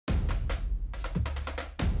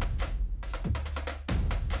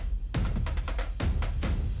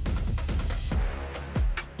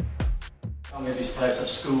How many of these players have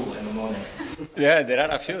school in the morning? Yeah, there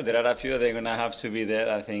are a few. They're gonna have to be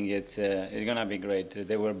there. I think it's gonna be great.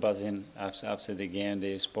 They were buzzing after the game.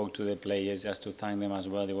 They spoke to the players just to thank them as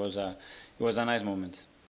well. It was a nice moment.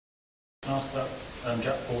 Can I ask about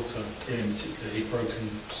Jack Porter in particular? He's broken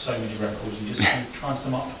so many records. And just try and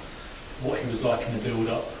sum up what he was like in the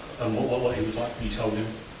build-up and what he was like when you told him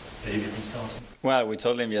that he would be starting. Well, we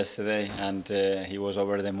told him yesterday, and he was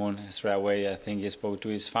over the moon straight away. I think he spoke to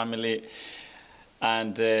his family,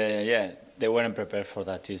 and yeah, they weren't prepared for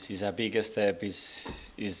that. It's a big step.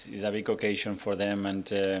 It's a big occasion for them,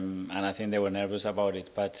 and I think they were nervous about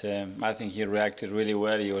it. But I think he reacted really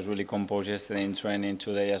well. He was really composed yesterday in training,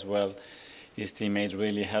 today as well. His teammates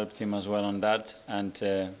really helped him as well on that, and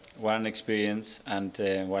what an experience, and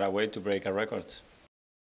what a way to break a record.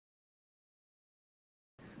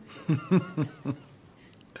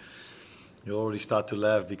 You already start to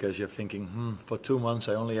laugh because you're thinking, for 2 months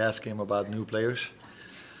I only ask him about new players.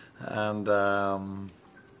 And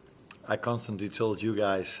I constantly told you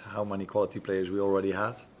guys how many quality players we already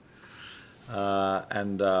had.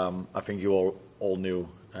 And I think you all knew,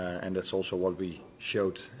 and that's also what we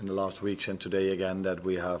showed in the last weeks and today again, that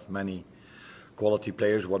we have many quality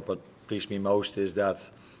players. What pleased me most is that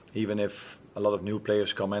even if a lot of new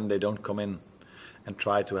players come in, they don't come in and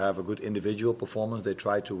try to have a good individual performance. They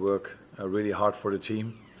try to work really hard for the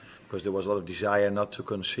team, because there was a lot of desire not to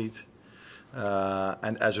concede.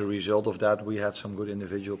 And as a result of that, we had some good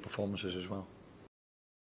individual performances as well.